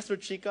now, Pastor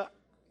Chica,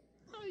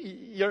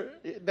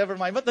 never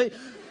mind. But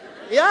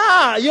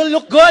yeah, you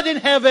look good in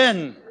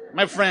heaven,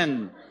 my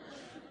friend.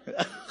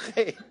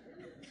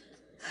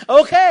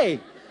 Okay.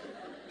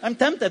 I'm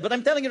tempted, but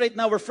I'm telling you right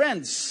now, we're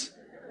friends.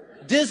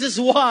 This is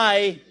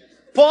why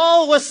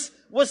Paul was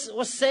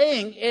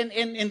saying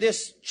in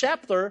this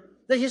chapter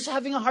that he's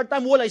having a hard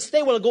time. Will I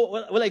stay?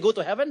 Will I go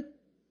to heaven?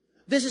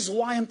 This is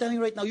why I'm telling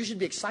you right now, you should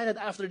be excited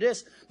after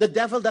this. The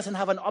devil doesn't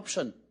have an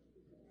option.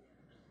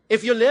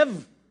 If you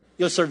live,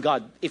 you'll serve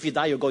God. If you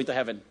die, you're going to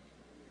heaven.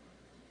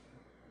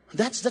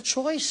 That's the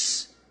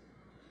choice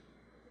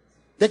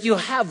that you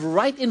have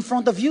right in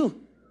front of you.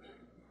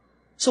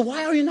 So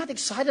why are you not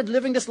excited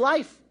living this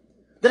life?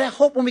 That I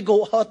hope when we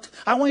go out,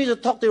 I want you to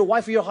talk to your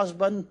wife or your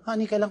husband.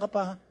 Honey, kailan ka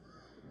pa?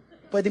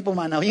 Pwedeng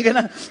pumanaw.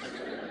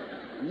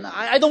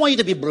 I don't want you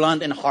to be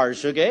blunt and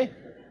harsh, okay?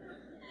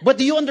 But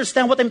do you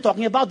understand what I'm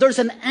talking about? There's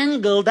an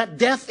angle that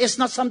death is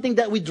not something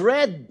that we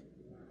dread.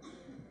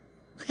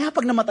 Kaya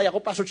pag namatay ako,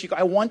 Pastor Chico,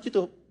 I want you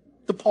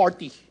to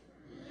party.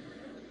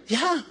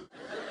 Yeah.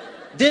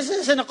 This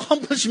is an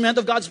accomplishment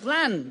of God's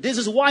plan. This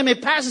is why my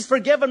past is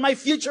forgiven, my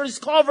future is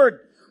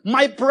covered,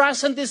 my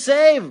present is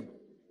saved.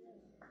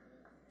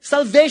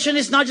 Salvation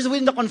is not just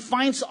within the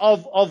confines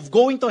of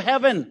going to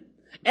heaven.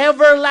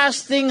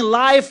 Everlasting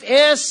life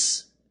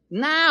is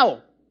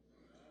now.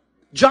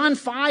 John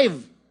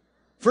 5,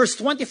 verse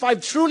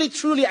 25, truly,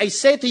 truly, I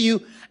say to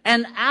you,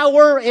 an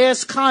hour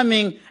is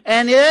coming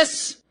and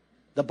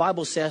the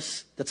Bible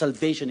says that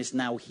salvation is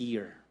now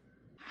here.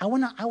 I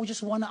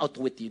just want to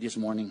outwit you this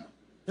morning.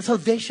 The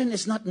salvation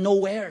is not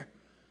nowhere.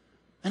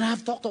 And I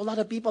have talked to a lot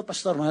of people,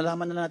 Pastor,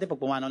 malalaman na natin pag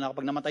pumanaw na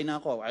ako, pag namatay na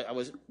ako,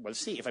 we'll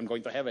see if I'm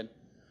going to heaven.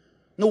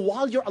 No,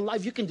 while you're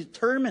alive, you can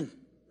determine.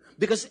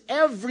 Because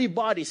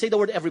everybody, say the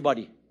word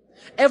everybody.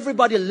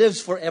 Everybody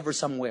lives forever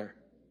somewhere.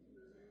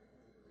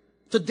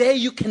 Today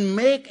you can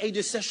make a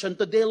decision.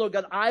 Today, Lord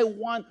God, I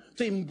want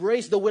to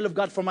embrace the will of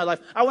God for my life.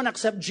 I want to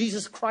accept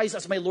Jesus Christ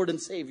as my Lord and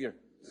Savior.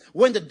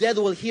 When the dead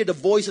will hear the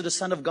voice of the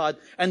Son of God,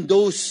 and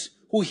those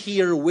who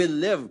hear will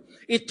live.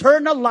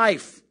 Eternal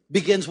life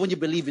begins when you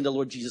believe in the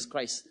Lord Jesus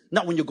Christ,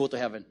 not when you go to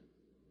heaven.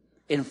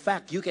 In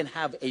fact, you can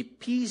have a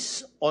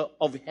piece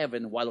of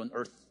heaven while on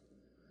earth.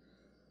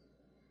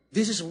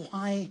 This is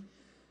why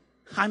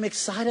I'm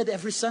excited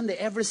every Sunday,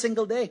 every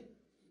single day.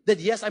 That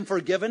yes, I'm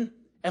forgiven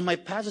and my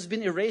past has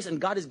been erased and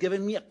God has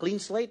given me a clean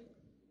slate.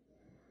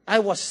 I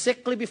was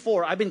sickly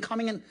before. I've been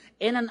coming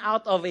in and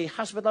out of a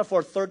hospital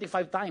for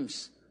 35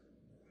 times.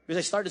 Because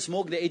I started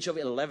smoking at the age of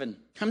 11.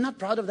 I'm not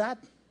proud of that.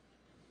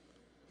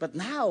 But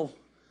now,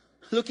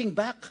 looking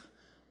back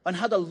on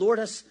how the Lord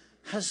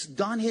has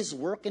done His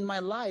work in my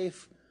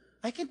life,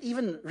 I can't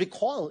even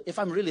recall if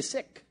I'm really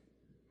sick.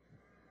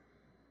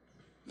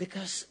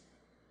 Because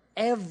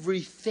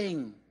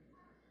everything,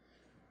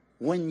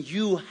 when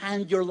you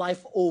hand your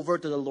life over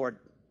to the Lord,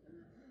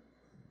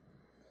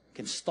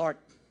 can start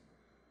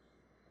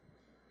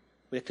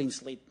with a clean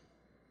slate.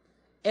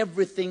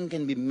 Everything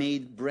can be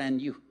made brand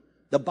new.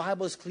 The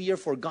Bible is clear,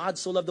 for God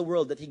so loved the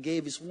world that He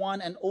gave His one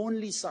and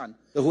only Son,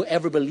 that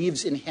whoever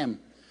believes in Him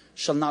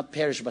shall not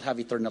perish but have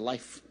eternal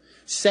life.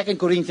 2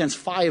 Corinthians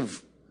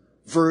 5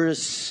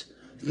 verse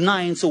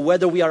 9, so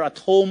whether we are at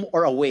home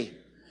or away,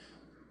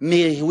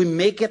 may we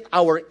make it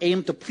our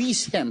aim to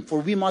please Him, for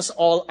we must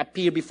all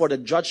appear before the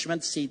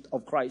judgment seat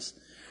of Christ,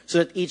 so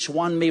that each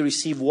one may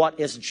receive what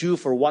is due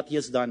for what he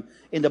has done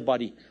in the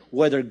body,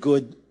 whether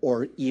good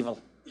or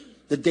evil.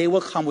 The day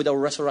will come with our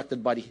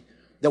resurrected body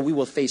that we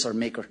will face our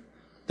Maker.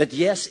 That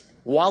yes,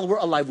 while we're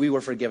alive, we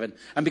were forgiven.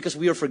 And because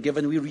we are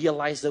forgiven, we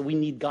realize that we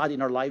need God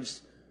in our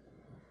lives.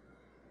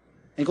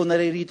 And kung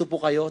naririto po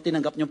kayo,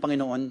 tinanggap niyo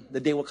Panginoon, the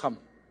day will come.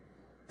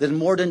 That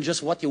more than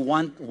just what you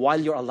want while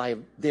you're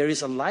alive, there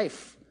is a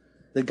life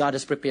that God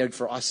has prepared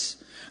for us.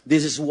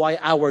 This is why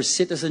our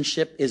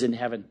citizenship is in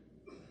heaven.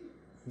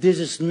 This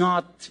is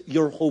not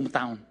your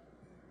hometown.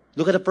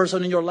 Look at the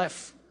person in your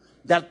left.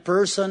 That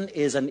person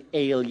is an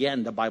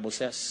alien, the Bible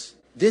says.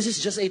 This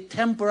is just a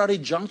temporary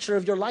juncture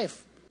of your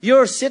life.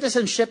 Your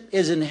citizenship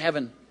is in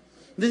heaven.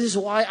 This is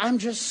why I'm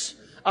just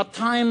at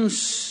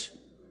times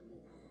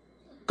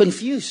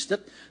confused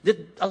that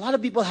a lot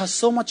of people have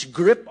so much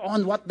grip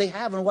on what they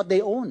have and what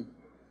they own.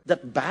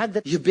 That bag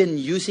that you've been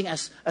using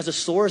as a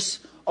source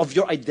of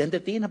your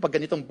identity, na pag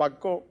ganitong bag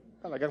ko,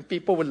 talagang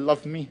people will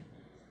love me.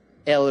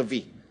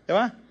 LV.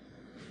 Diba?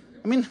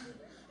 I mean,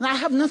 I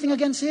have nothing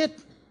against it.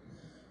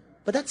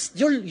 But that's,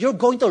 you're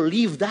going to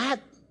leave that.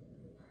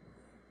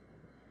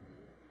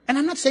 And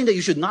I'm not saying that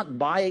you should not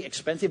buy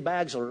expensive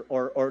bags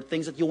or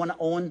things that you want to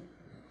own.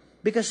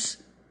 Because,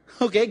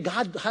 okay,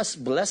 God has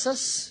blessed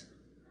us.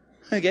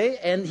 Okay,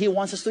 and He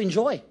wants us to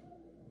enjoy.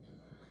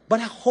 But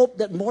I hope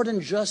that more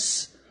than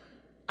just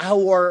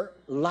our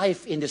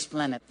life in this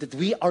planet, that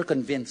we are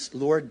convinced,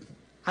 Lord,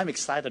 I'm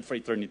excited for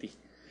eternity.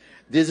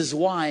 This is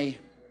why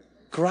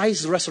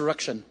Christ's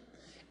resurrection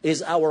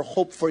is our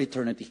hope for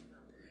eternity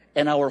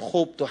and our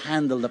hope to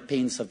handle the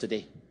pains of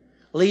today.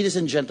 Ladies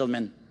and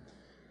gentlemen,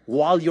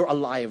 while you're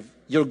alive,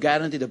 you're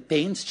guaranteed the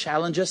pains,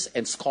 challenges,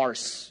 and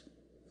scars.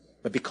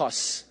 But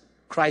because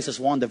Christ has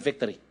won the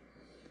victory,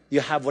 you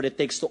have what it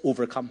takes to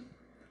overcome.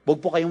 Huwag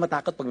po kayong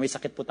matakot pag may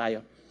sakit po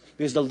tayo.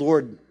 Because the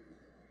Lord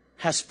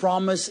has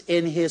promised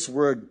in His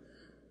Word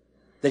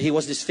that He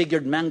was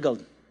disfigured,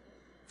 mangled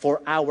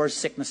for our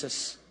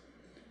sicknesses.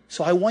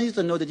 So I want you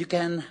to know that you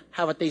can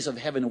have a taste of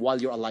heaven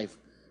while you're alive.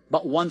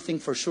 But one thing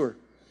for sure,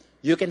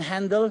 you can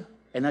handle,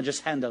 and not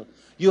just handle,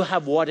 you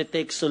have what it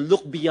takes to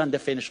look beyond the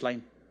finish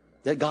line.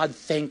 That God,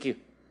 thank you.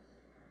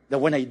 That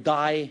when I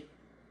die,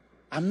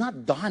 I'm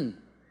not done.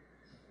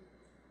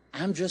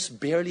 I'm just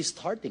barely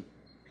starting.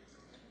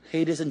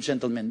 Ladies and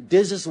gentlemen,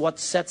 this is what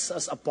sets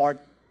us apart.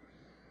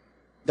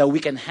 That we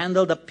can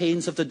handle the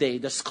pains of today,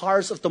 the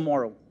scars of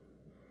tomorrow.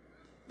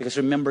 Because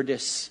remember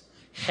this,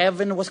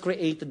 heaven was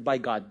created by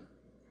God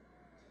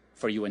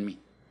for you and me.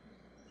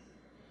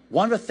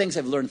 One of the things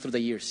I've learned through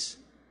the years,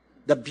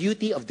 the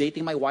beauty of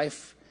dating my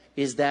wife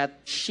is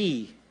that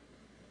she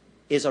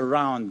is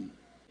around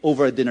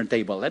over a dinner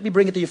table. Let me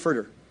bring it to you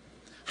further.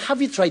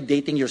 Have you tried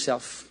dating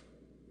yourself?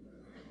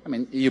 I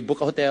mean, you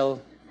book a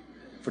hotel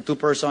for 2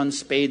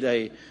 persons, paid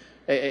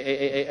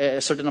a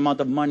certain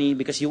amount of money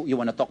because you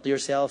want to talk to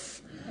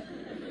yourself.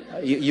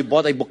 You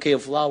bought a bouquet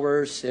of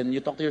flowers and you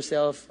talk to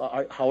yourself.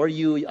 How are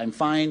you? I'm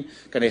fine.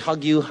 Can I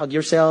hug you? Hug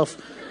yourself.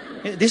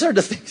 These are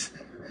the things.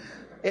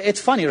 It's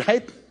funny,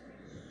 right?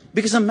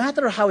 Because no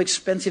matter how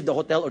expensive the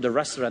hotel or the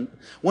restaurant,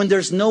 when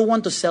there's no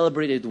one to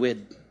celebrate it with,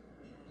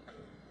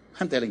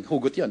 I'm telling,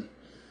 hugot yun.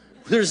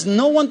 There's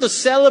no one to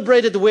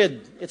celebrate it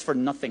with, it's for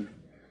nothing.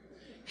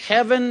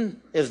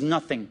 Heaven is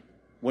nothing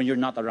when you're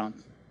not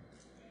around.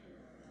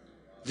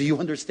 Do you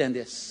understand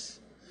this?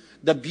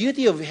 The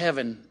beauty of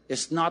heaven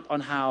is not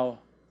on how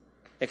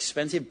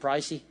expensive,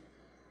 pricey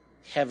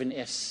heaven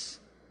is.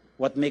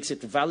 What makes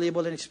it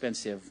valuable and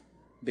expensive,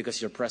 because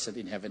you're present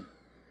in heaven.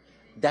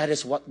 That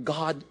is what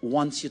God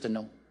wants you to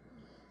know.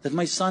 That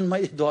my son,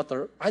 my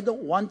daughter, I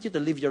don't want you to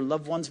leave your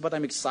loved ones, but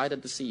I'm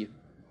excited to see you.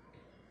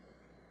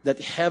 That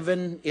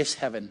heaven is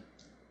heaven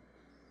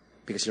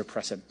because you're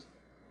present.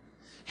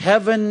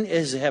 Heaven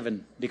is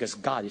heaven because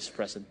God is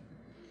present.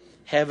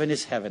 Heaven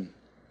is heaven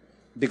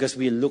because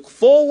we look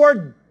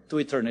forward to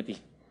eternity.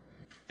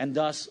 And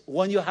thus,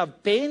 when you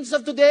have pains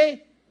of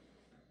today,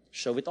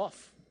 show it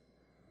off.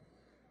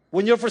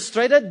 When you're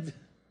frustrated,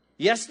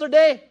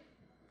 Yesterday,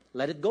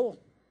 let it go.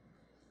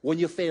 When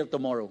you fail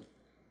tomorrow,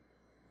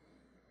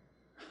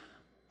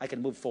 I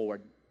can move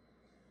forward.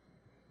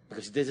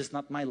 Because this is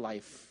not my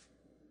life.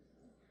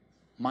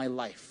 My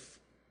life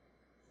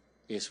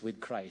is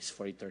with Christ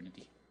for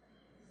eternity.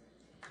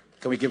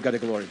 Can we give God the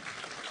glory?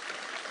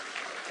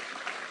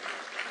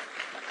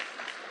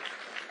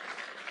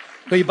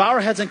 Can we bow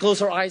our heads and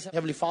close our eyes?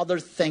 Heavenly Father,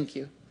 thank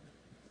you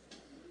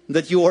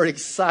that you are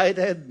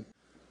excited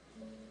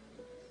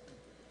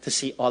to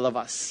see all of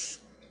us.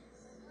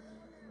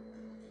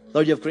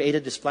 Lord, you have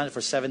created this planet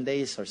for 7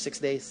 days or 6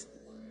 days.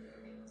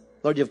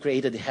 Lord, you have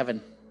created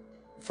heaven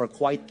for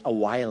quite a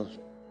while.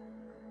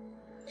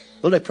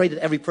 Lord, I pray that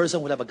every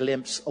person will have a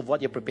glimpse of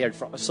what you prepared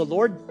for us. So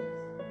Lord,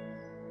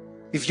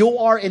 if you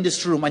are in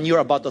this room and you're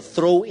about to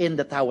throw in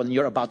the towel and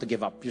you're about to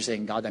give up, you're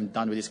saying, God, I'm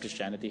done with this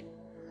Christianity.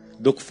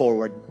 Look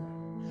forward.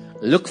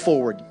 Look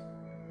forward.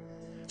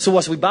 So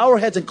as we bow our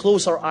heads and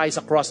close our eyes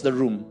across the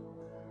room,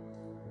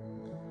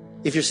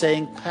 if you're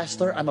saying,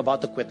 Pastor, I'm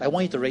about to quit, I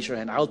want you to raise your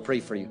hand. I'll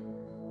pray for you.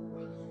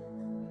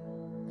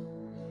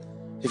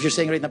 If you're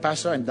saying right now,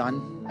 Pastor, I'm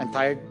done, I'm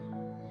tired,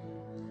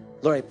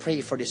 Lord, I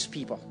pray for these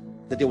people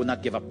that they will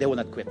not give up, they will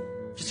not quit.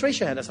 Just raise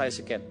your hand as high as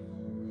you can.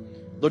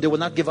 Lord, they will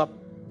not give up,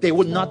 they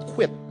will not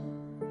quit.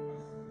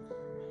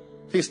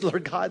 Please,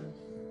 Lord God,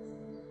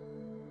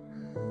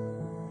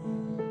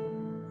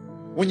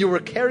 when you were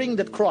carrying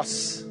that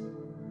cross,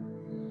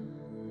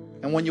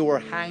 and when you were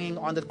hanging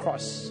on that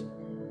cross,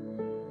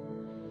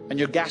 and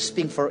you're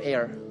gasping for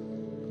air,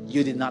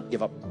 you did not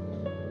give up.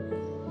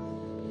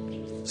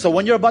 So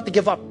when you're about to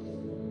give up,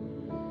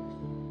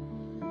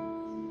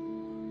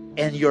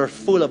 and you're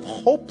full of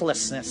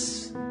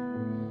hopelessness,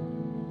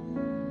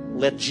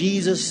 let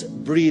Jesus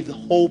breathe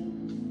hope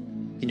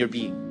in your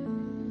being.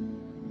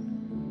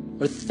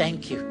 Lord,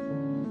 thank you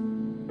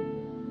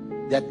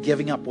that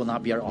giving up will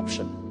not be our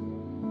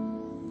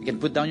option. You can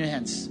put down your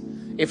hands.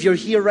 If you're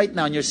here right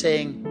now and you're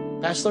saying,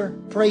 Pastor,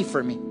 pray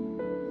for me.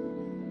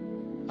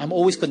 I'm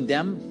always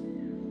condemned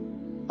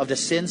of the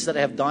sins that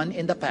I have done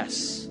in the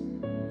past.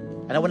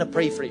 And I want to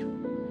pray for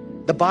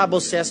you. The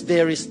Bible says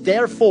there is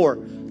therefore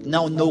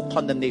now no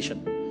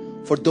condemnation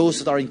for those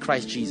that are in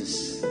Christ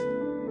Jesus.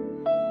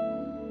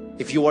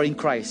 If you are in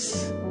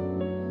Christ,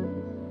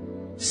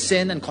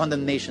 sin and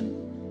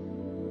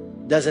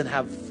condemnation doesn't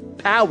have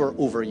power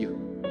over you.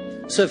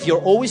 So if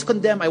you're always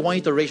condemned, I want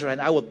you to raise your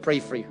hand. I will pray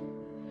for you.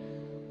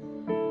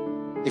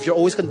 If you're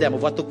always condemned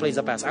of what took place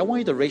in the past, I want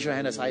you to raise your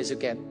hand as high as you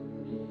can.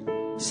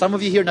 Some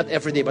of you here, not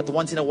every day, but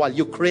once in a while,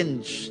 you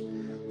cringe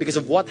because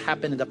of what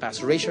happened in the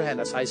past. Raise your hand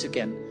as high as you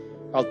can.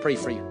 I'll pray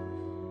for you.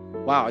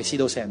 Wow, I see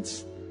those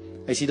hands.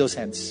 I see those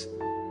hands.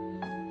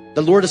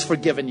 The Lord has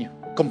forgiven you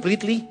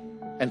completely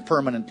and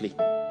permanently.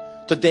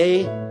 Today,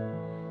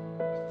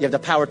 you have the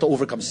power to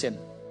overcome sin.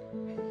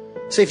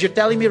 So if you're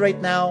telling me right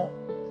now,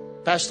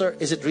 Pastor,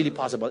 is it really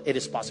possible? It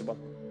is possible.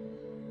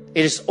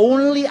 It is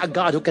only a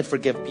God who can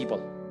forgive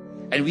people.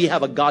 And we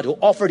have a God who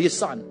offered His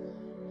Son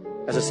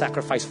as a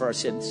sacrifice for our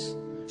sins.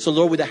 So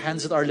Lord, with the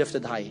hands that are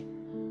lifted high,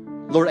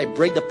 Lord, I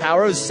break the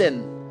power of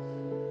sin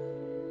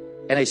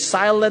and I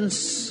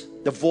silence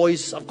the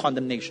voice of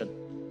condemnation.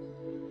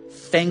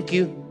 Thank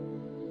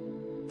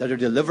you that you're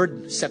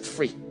delivered, set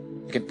free.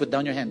 You can put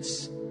down your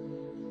hands.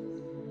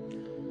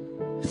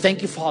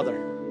 Thank you, Father,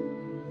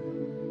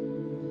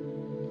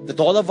 that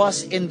all of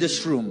us in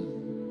this room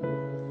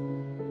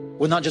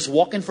will not just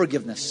walk in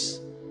forgiveness,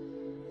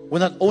 will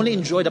not only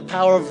enjoy the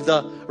power of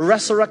the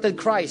resurrected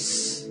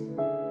Christ,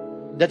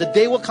 that the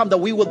day will come that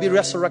we will be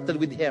resurrected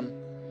with Him,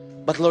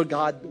 but Lord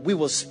God, we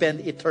will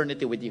spend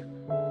eternity with you.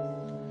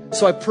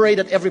 So I pray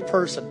that every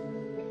person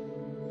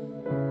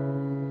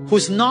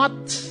who's not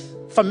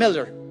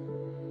familiar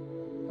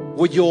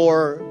with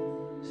your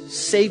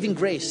saving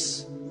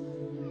grace,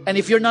 and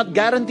if you're not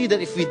guaranteed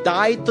that if we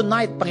die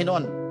tonight,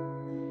 Panginoon,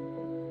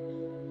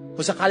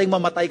 kung sakaling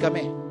mamatay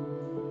kami,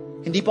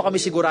 hindi pa kami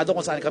sigurado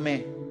kung saan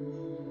kami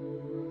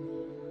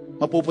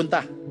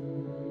mapupunta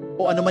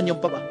o ano man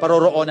yung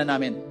paroroonan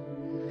namin.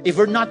 If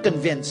we're not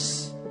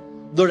convinced,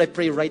 Lord, I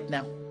pray right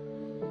now,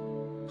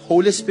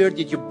 Holy Spirit,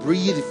 that you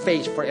breathe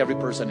faith for every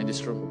person in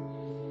this room.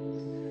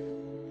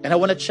 And I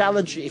want to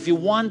challenge you, if you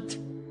want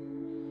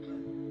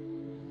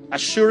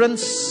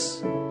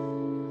assurance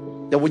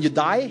that when you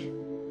die,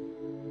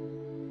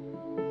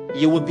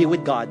 you will be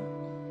with God,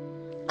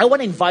 I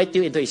want to invite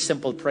you into a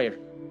simple prayer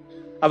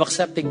of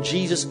accepting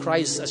Jesus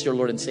Christ as your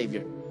Lord and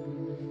Savior.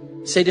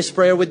 Say this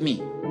prayer with me,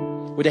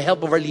 with the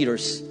help of our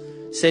leaders.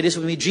 Say this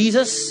with me.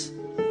 Jesus,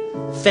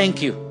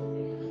 thank you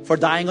for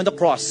dying on the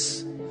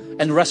cross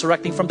and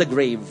resurrecting from the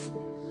grave.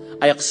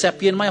 I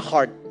accept you in my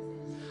heart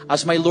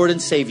as my Lord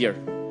and Savior.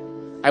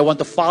 I want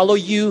to follow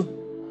you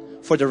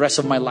for the rest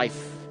of my life.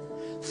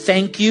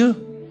 Thank you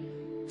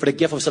for the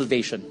gift of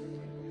salvation.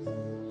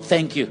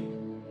 Thank you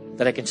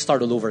that I can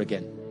start all over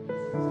again.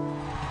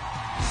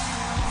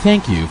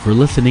 Thank you for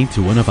listening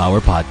to one of our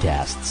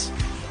podcasts.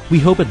 We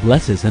hope it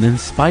blesses and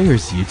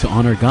inspires you to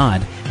honor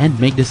God and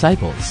make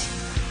disciples.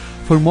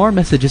 For more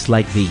messages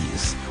like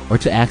these, or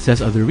to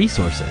access other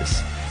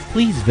resources,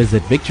 please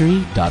visit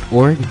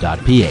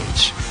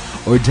victory.org.ph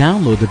or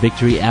download the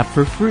Victory app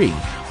for free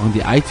on the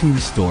iTunes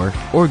Store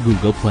or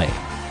Google Play.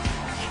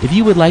 If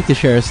you would like to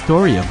share a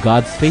story of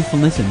God's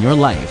faithfulness in your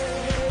life,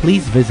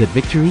 please visit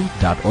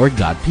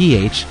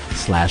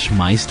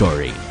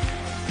victory.org.ph/mystory.